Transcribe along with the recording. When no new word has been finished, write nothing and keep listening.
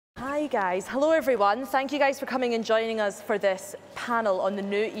Hi guys, hello everyone. Thank you guys for coming and joining us for this panel on the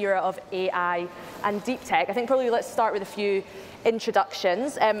new era of AI and deep tech. I think probably let's start with a few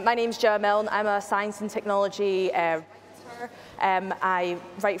introductions. My name's Gemma. I'm a science and technology writer. I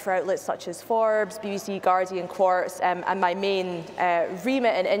write for outlets such as Forbes, BBC, Guardian, Quartz, and my main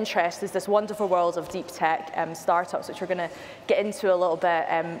remit and interest is this wonderful world of deep tech startups, which we're going to get into a little bit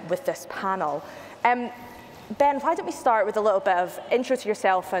with this panel. Ben, why don't we start with a little bit of intro to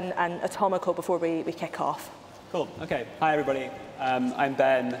yourself and Atomico before we kick off? Cool. Okay. Hi, everybody. I'm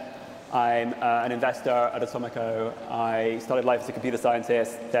Ben. I'm an investor at Atomico. I started life as a computer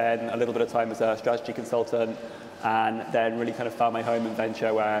scientist, then a little bit of time as a strategy consultant, and then really kind of found my home in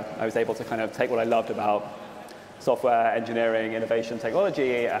venture where I was able to kind of take what I loved about software, engineering, innovation,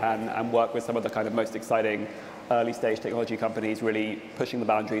 technology, and work with some of the kind of most exciting early stage technology companies, really pushing the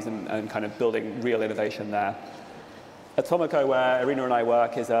boundaries and kind of building real innovation there. Atomico, where Irina and I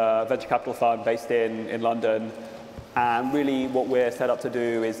work, is a venture capital fund based in London. And really what we're set up to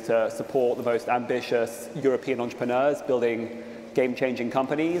do is to support the most ambitious European entrepreneurs building game-changing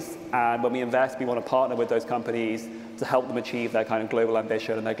companies. And when we invest, we want to partner with those companies to help them achieve their kind of global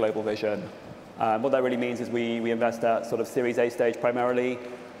ambition and their global vision. What that really means is we invest at sort of Series A stage primarily.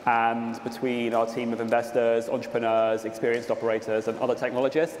 And between our team of investors, entrepreneurs, experienced operators, and other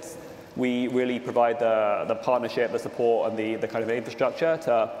technologists, we really provide the partnership, the support, and the kind of infrastructure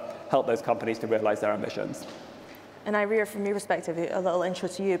to help those companies to realize their ambitions. And Irina, from your perspective, a little intro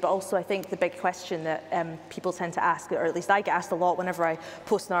to you, but also I think the big question that people tend to ask, or at least I get asked a lot whenever I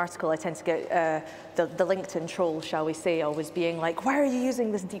post an article, I tend to get the LinkedIn troll, shall we say, always being like, why are you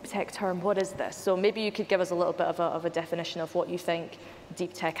using this deep tech term? What is this? So maybe you could give us a little bit of a definition of what you think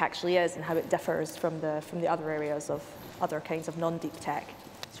deep tech actually is and how it differs from the other areas of other kinds of non-deep tech.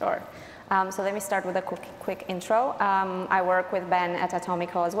 Sure. So let me start with a quick intro. I work with Ben at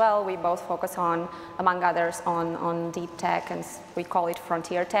Atomico as well. We both focus on, among others, on deep tech, and we call it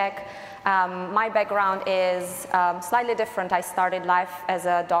frontier tech. My background is slightly different. I started life as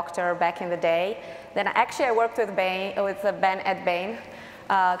a doctor back in the day. Then actually I worked with Ben at Bain,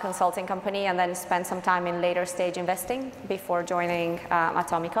 consulting company, and then spent some time in later stage investing before joining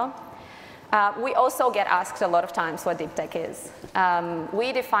Atomico. We also get asked a lot of times what deep tech is.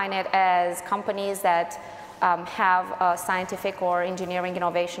 We define it as companies that have scientific or engineering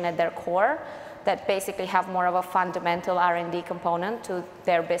innovation at their core, that basically have more of a fundamental R&D component to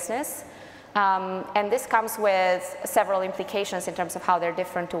their business. And this comes with several implications in terms of how they're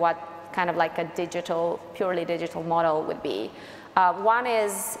different to what kind of like a purely digital model would be. One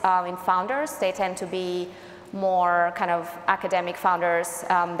is in founders. They tend to be more kind of academic founders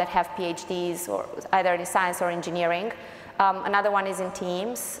that have PhDs or either in science or engineering. Another one is in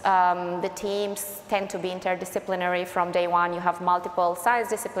teams. The teams tend to be interdisciplinary from day one. You have multiple science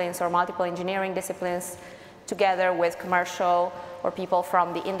disciplines or multiple engineering disciplines together with commercial or people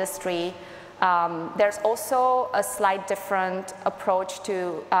from the industry. There's also a slight different approach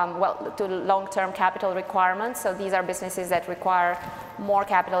to long-term capital requirements. So these are businesses that require more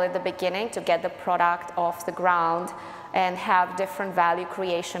capital at the beginning to get the product off the ground and have different value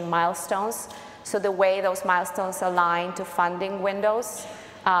creation milestones. So the way those milestones align to funding windows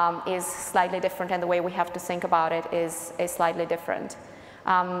is slightly different, and the way we have to think about it is slightly different.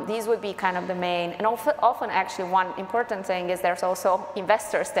 These would be kind of the main, and often actually one important thing is there's also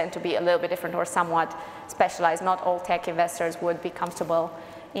investors tend to be a little bit different or somewhat specialized. Not all tech investors would be comfortable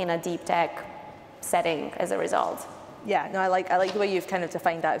in a deep tech setting as a result. Yeah, no, I like the way you've kind of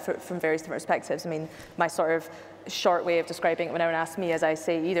defined that from various different perspectives. I mean, my sort of short way of describing it when everyone asks me is I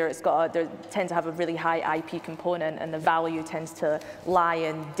say either they tend to have a really high IP component and the value tends to lie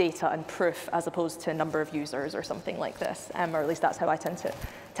in data and proof as opposed to number of users or something like this, or at least that's how I tend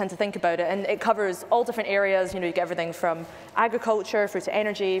to think about it. And it covers all different areas. You know, you get everything from agriculture through to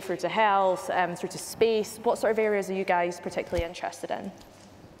energy, through to health, through to space. What sort of areas are you guys particularly interested in?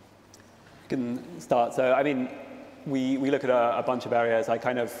 I can start. So, I mean, we look at a bunch of areas. I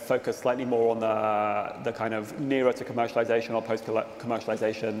kind of focus slightly more on the kind of nearer to commercialization or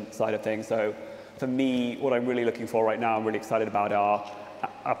post-commercialization side of things. So for me, what I'm really looking for right now, I'm really excited about are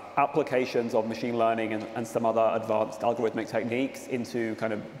applications of machine learning and some other advanced algorithmic techniques into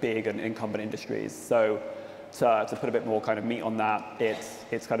kind of big and incumbent industries. So to put a bit more kind of meat on that,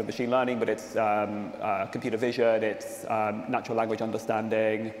 it's kind of machine learning, but it's computer vision, it's natural language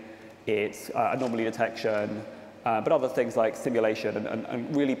understanding, it's anomaly detection, but other things like simulation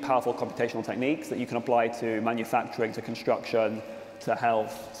and really powerful computational techniques that you can apply to manufacturing, to construction, to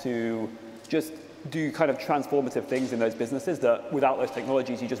health, to just do kind of transformative things in those businesses that without those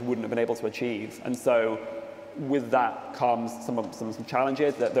technologies you just wouldn't have been able to achieve. And so with that comes some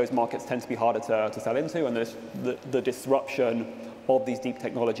challenges, that those markets tend to be harder to sell into, and the disruption of these deep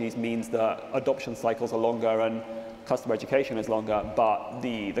technologies means that adoption cycles are longer and customer education is longer, but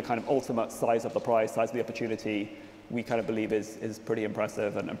the kind of ultimate size of the prize, size of the opportunity, we kind of believe is pretty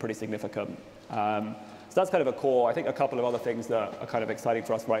impressive and pretty significant. So that's kind of a core. I think a couple of other things that are kind of exciting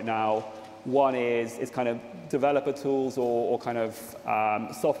for us right now. One is kind of developer tools or kind of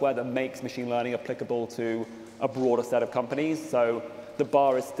software that makes machine learning applicable to a broader set of companies. So the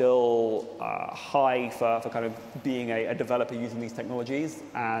bar is still high for kind of being a developer using these technologies,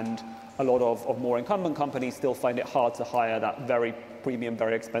 and a lot of more incumbent companies still find it hard to hire that very premium,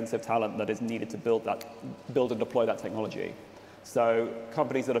 very expensive talent that is needed to build and deploy that technology. So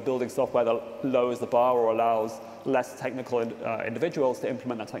companies that are building software that lowers the bar or allows less technical individuals to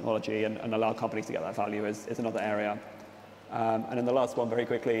implement that technology and allow companies to get that value is another area. And then the last one, very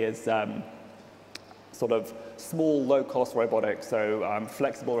quickly, is sort of small, low-cost robotics, so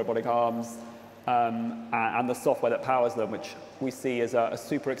flexible robotic arms, and the software that powers them, which we see as a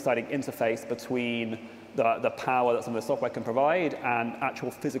super exciting interface between the power that some of the software can provide and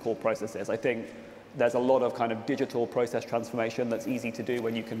actual physical processes. I think there's a lot of kind of digital process transformation that's easy to do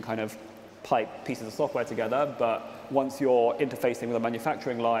when you can kind of pipe pieces of software together, but once you're interfacing with a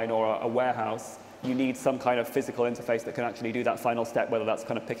manufacturing line or a warehouse, you need some kind of physical interface that can actually do that final step, whether that's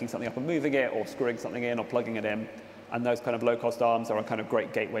kind of picking something up and moving it, or screwing something in, or plugging it in. And those kind of low-cost arms are a kind of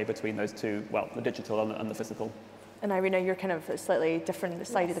great gateway between those two, well, the digital and the physical. And Irina, you're kind of a slightly different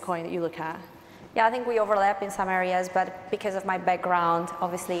side of the coin that you look at. Yeah, I think we overlap in some areas, but because of my background,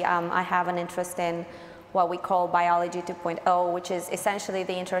 obviously, I have an interest in what we call biology 2.0, which is essentially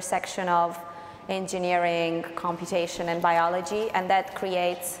the intersection of engineering, computation, and biology, and that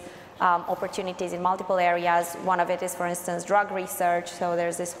creates opportunities in multiple areas. One of it is, for instance, drug research, so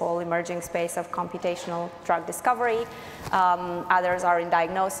there's this whole emerging space of computational drug discovery. Others are in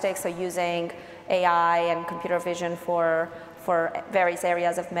diagnostics, so using AI and computer vision for various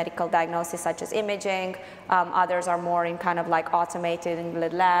areas of medical diagnosis, such as imaging. Others are more in kind of like automated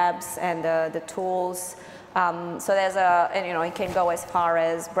in labs and the tools. So there's and it can go as far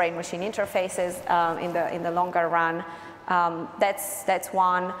as brain-machine interfaces in the longer run. That's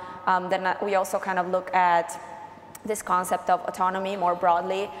one. Then we also kind of look at this concept of autonomy more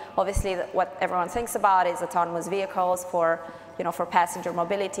broadly. Obviously, what everyone thinks about is autonomous vehicles for passenger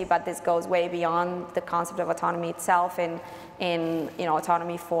mobility, but this goes way beyond the concept of autonomy itself in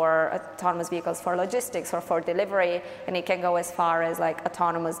autonomy for autonomous vehicles for logistics or for delivery, and it can go as far as like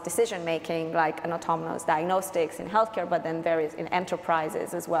autonomous decision making, like an autonomous diagnostics in healthcare, but then various in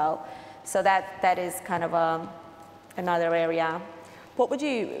enterprises as well. So that is kind of another area. What would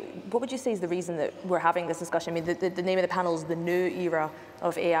you say is the reason that we're having this discussion? I mean, the name of the panel is the new era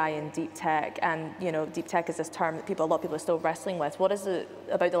of AI and deep tech, and deep tech is this term that a lot of people are still wrestling with. What is it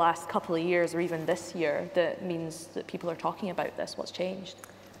about the last couple of years, or even this year, that means that people are talking about this? What's changed?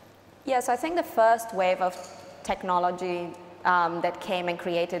 Yes, I think the first wave of technology that came and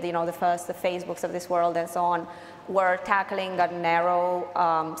created, the Facebooks of this world and so on, were tackling a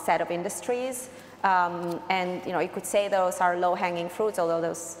narrow set of industries. And you could say those are low-hanging fruits, although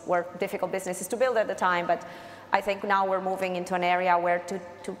those were difficult businesses to build at the time. But I think now we're moving into an area where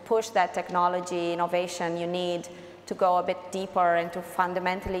to push that technology innovation, you need to go a bit deeper and to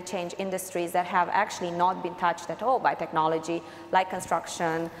fundamentally change industries that have actually not been touched at all by technology, like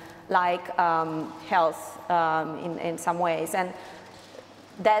construction, like health in some ways. And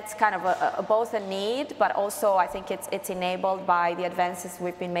that's kind of both a need, but also I think it's enabled by the advances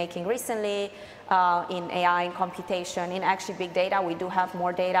we've been making recently in AI and computation, in actually big data. We do have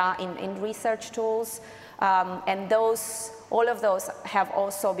more data in research tools, and all of those have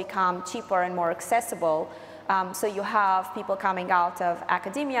also become cheaper and more accessible. So you have people coming out of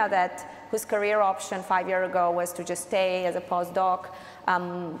academia whose career option 5 years ago was to just stay as a postdoc,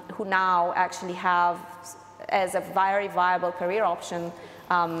 who now actually have as a very viable career option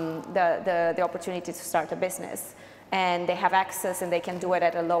the opportunity to start a business. And they have access and they can do it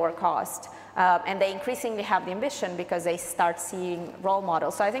at a lower cost. And they increasingly have the ambition because they start seeing role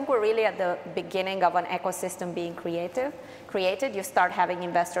models. So I think we're really at the beginning of an ecosystem being created. You start having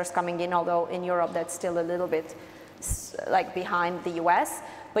investors coming in, although in Europe that's still a little bit like behind the US.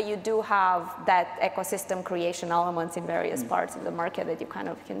 But you do have that ecosystem creation elements in various parts of the market that you kind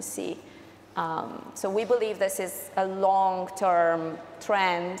of can see. So we believe this is a long-term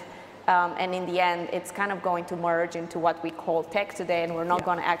trend. And in the end, it's kind of going to merge into what we call tech today, and we're not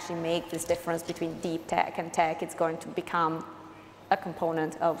going to actually make this difference between deep tech and tech. It's going to become a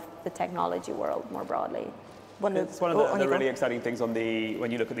component of the technology world more broadly. It's one of the really exciting things when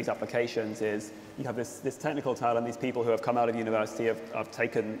you look at these applications is you have this technical talent, these people who have come out of university, have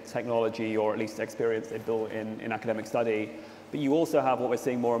taken technology or at least experience they built in academic study. But you also have what we're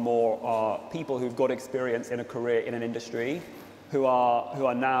seeing more and more are people who've got experience in a career in an industry who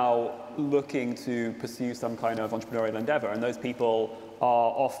are now looking to pursue some kind of entrepreneurial endeavor. And those people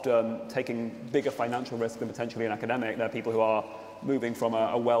are often taking bigger financial risk than potentially an academic. They're people who are moving from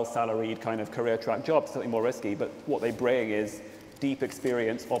a well-salaried kind of career track job to something more risky, but what they bring is deep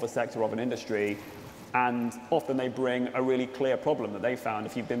experience of a sector, of an industry, and often they bring a really clear problem that they found.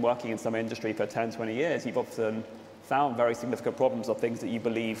 If you've been working in some industry for 10, 20 years, you've often found very significant problems or things that you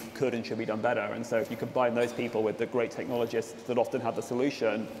believe could and should be done better. And so if you combine those people with the great technologists that often have the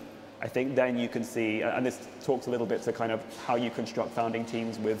solution, I think then you can see, and this talks a little bit to kind of how you construct founding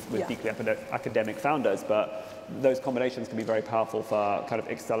teams with deeply academic founders, but those combinations can be very powerful for kind of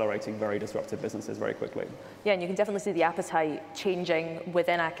accelerating very disruptive businesses very quickly. Yeah, and you can definitely see the appetite changing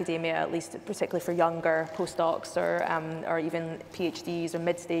within academia, at least particularly for younger postdocs or even PhDs or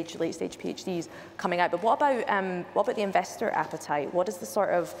mid-stage, late-stage PhDs coming out. But what about the investor appetite? What is the sort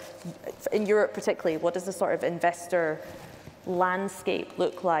of, in Europe particularly, what does the sort of investor landscape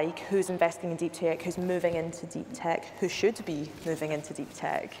look like? Who's investing in deep tech? Who's moving into deep tech? Who should be moving into deep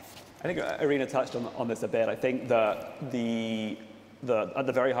tech? I think Irina touched on this a bit. I think that at the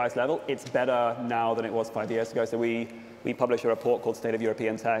very highest level, it's better now than it was 5 years ago. So we published a report called State of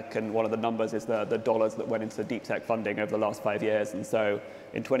European Tech, and one of the numbers is the dollars that went into deep tech funding over the last 5 years. And so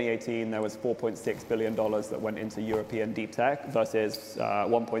in 2018, there was $4.6 billion that went into European deep tech versus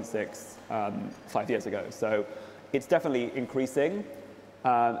 1.6 5 years ago. So it's definitely increasing.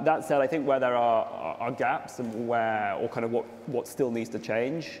 That said, I think where there are gaps and what still needs to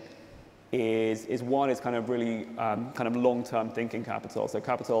change is one is kind of really kind of long-term thinking capital. So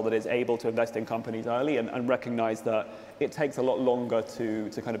capital that is able to invest in companies early and recognize that it takes a lot longer to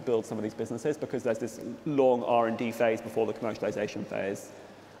kind of build some of these businesses because there's this long R&D phase before the commercialization phase.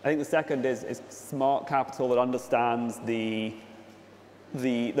 I think the second is smart capital that understands the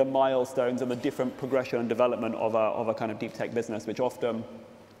milestones and the different progression and development of a kind of deep tech business, which often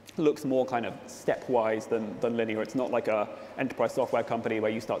looks more kind of stepwise than linear. It's not like a enterprise software company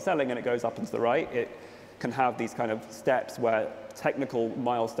where you start selling and it goes up and to the right. It can have these kind of steps where technical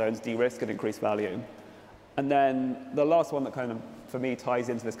milestones de-risk and increase value. And then the last one that kind of, for me, ties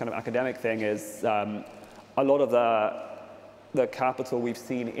into this kind of academic thing is a lot of the capital we've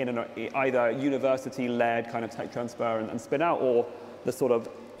seen in either university-led kind of tech transfer and spin out, or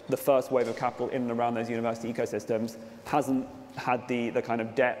the first wave of capital in and around those university ecosystems hasn't had the kind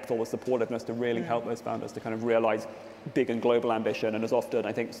of depth or the supportiveness to really help those founders to kind of realize big and global ambition, and has often,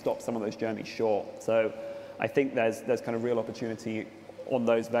 I think, stopped some of those journeys short. So I think there's kind of real opportunity on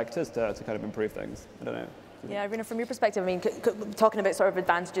those vectors to kind of improve things. I don't know. Yeah, Irina, from your perspective, I mean, talking about sort of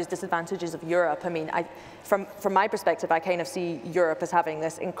advantages, disadvantages of Europe, I mean, from my perspective, I kind of see Europe as having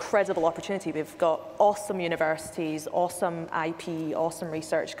this incredible opportunity. We've got awesome universities, awesome IP, awesome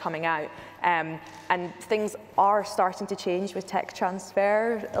research coming out, and things are starting to change with tech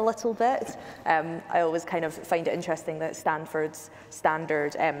transfer a little bit. I always kind of find it interesting that Stanford's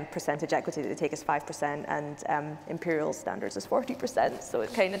standard percentage equity that they take is 5%, and Imperial's standards is 40%, so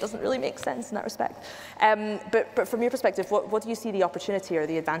it kind of doesn't really make sense in that respect. But from your perspective, what do you see the opportunity or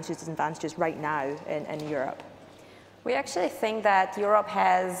the advantages and disadvantages right now in Europe? We actually think that Europe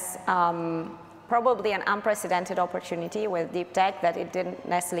has probably an unprecedented opportunity with deep tech that it didn't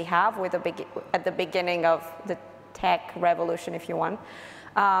necessarily have at the beginning of the tech revolution, if you want,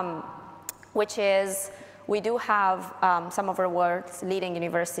 which is we do have some of our world's leading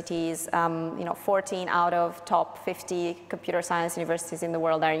universities. 14 out of top 50 computer science universities in the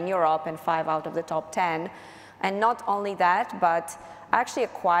world are in Europe, and 5 out of the top 10. And not only that, but actually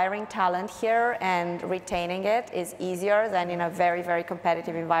acquiring talent here and retaining it is easier than in a very, very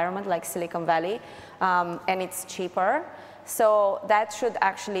competitive environment like Silicon Valley, and it's cheaper. So that should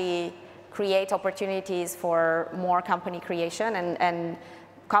actually create opportunities for more company creation, and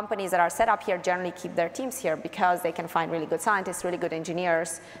companies that are set up here generally keep their teams here because they can find really good scientists, really good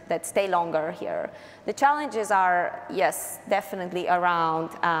engineers that stay longer here. The challenges are, yes, definitely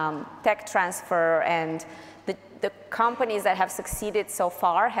around tech transfer, and the companies that have succeeded so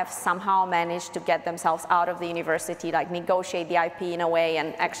far have somehow managed to get themselves out of the university, like negotiate the IP in a way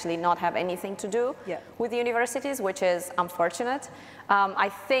and actually not have anything to do with the universities, which is unfortunate. I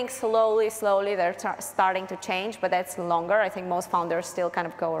think slowly they're starting to change, but that's longer. I think most founders still kind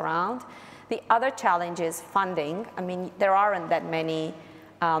of go around. The other challenge is funding. I mean, there aren't that many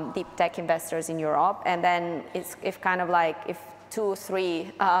deep tech investors in Europe, and then if 2 or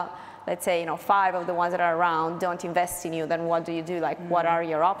 3 let's say, 5 of the ones that are around don't invest in you, then what do you do? Like, what are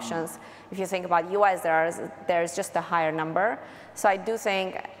your options? If you think about US, there's just a higher number. So I do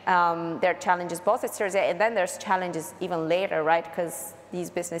think there are challenges both at Series A, and then there's challenges even later, right? Because these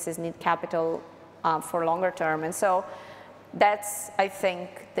businesses need capital for longer term. And so that's, I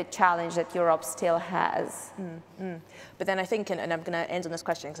think, the challenge that Europe still has. But then I think, and I'm going to end on this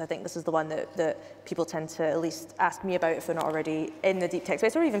question because I think this is the one that people tend to at least ask me about if they're not already in the deep tech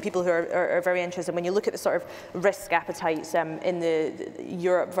space, or even people who are very interested. When you look at the sort of risk appetites in the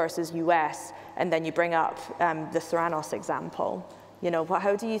Europe versus US, and then you bring up the Theranos example,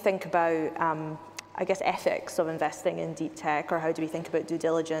 how do you think about I guess ethics of investing in deep tech, or how do we think about due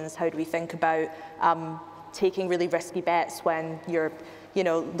diligence? How do we think about taking really risky bets when you're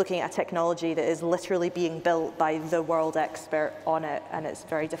looking at a technology that is literally being built by the world expert on it, and it's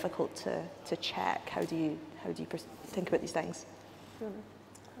very difficult to check? How do you think about these things?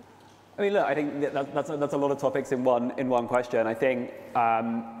 I mean, look, I think that's a lot of topics in one question. I think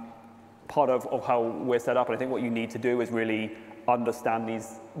part of how we're set up, and I think what you need to do is really understand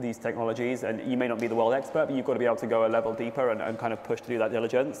these technologies, and you may not be the world expert, but you've got to be able to go a level deeper and kind of push to do that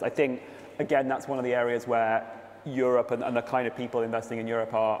diligence. I think, again, that's one of the areas where Europe and the kind of people investing in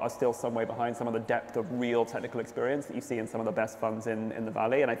Europe are still some way behind some of the depth of real technical experience that you see in some of the best funds in the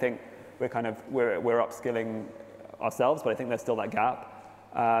Valley. And I think we're upskilling ourselves, but I think there's still that gap.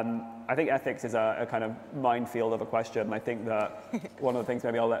 I think ethics is a kind of minefield of a question. I think that one of the things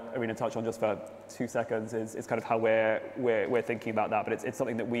maybe I'll let Irina touch on just for 2 seconds is kind of how we're thinking about that. But it's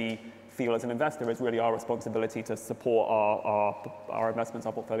something that we feel as an investor is really our responsibility to support our investments,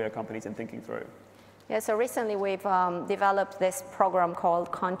 our portfolio companies in thinking through. Yeah, so recently we've developed this program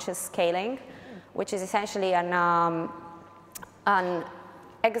called Conscious Scaling, which is essentially an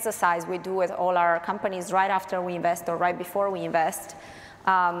exercise we do with all our companies right after we invest or right before we invest,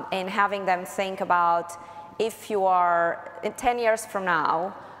 in having them think about, if you are, in 10 years from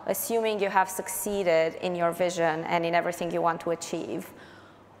now, assuming you have succeeded in your vision and in everything you want to achieve,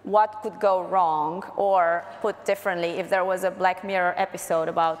 what could go wrong? Or put differently, if there was a Black Mirror episode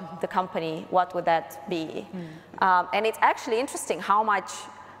about the company, what would that be? And it's actually interesting how much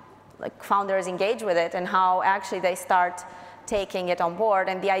founders engage with it and how actually they start taking it on board.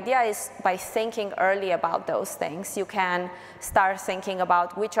 And the idea is, by thinking early about those things, you can start thinking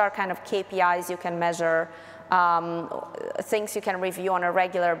about which are kind of KPIs you can measure, things you can review on a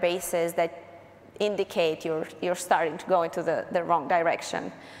regular basis that indicate you're starting to go into the wrong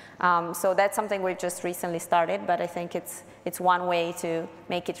direction. So that's something we've just recently started, but I think it's one way to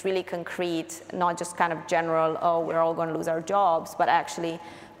make it really concrete, not just kind of general, oh, we're all going to lose our jobs, but actually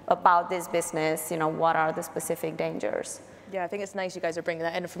about this business, what are the specific dangers? Yeah, I think it's nice you guys are bringing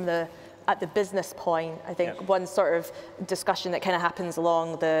that in from at the business point. I think one sort of discussion that kind of happens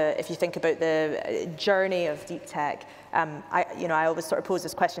along if you think about the journey of deep tech, I always sort of pose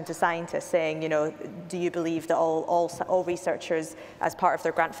this question to scientists saying, do you believe that all researchers, as part of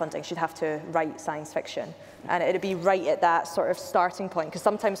their grant funding, should have to write science fiction? And it'd be right at that sort of starting point, because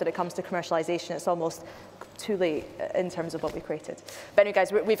sometimes when it comes to commercialization, it's almost too late in terms of what we created. But anyway,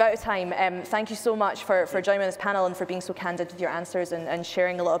 guys, we've out of time. Thank you so much for joining this panel and for being so candid with your answers and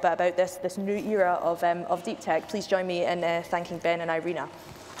sharing a little bit about this new era of deep tech. Please join me in thanking Ben and Irina.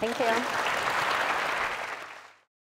 Thank you.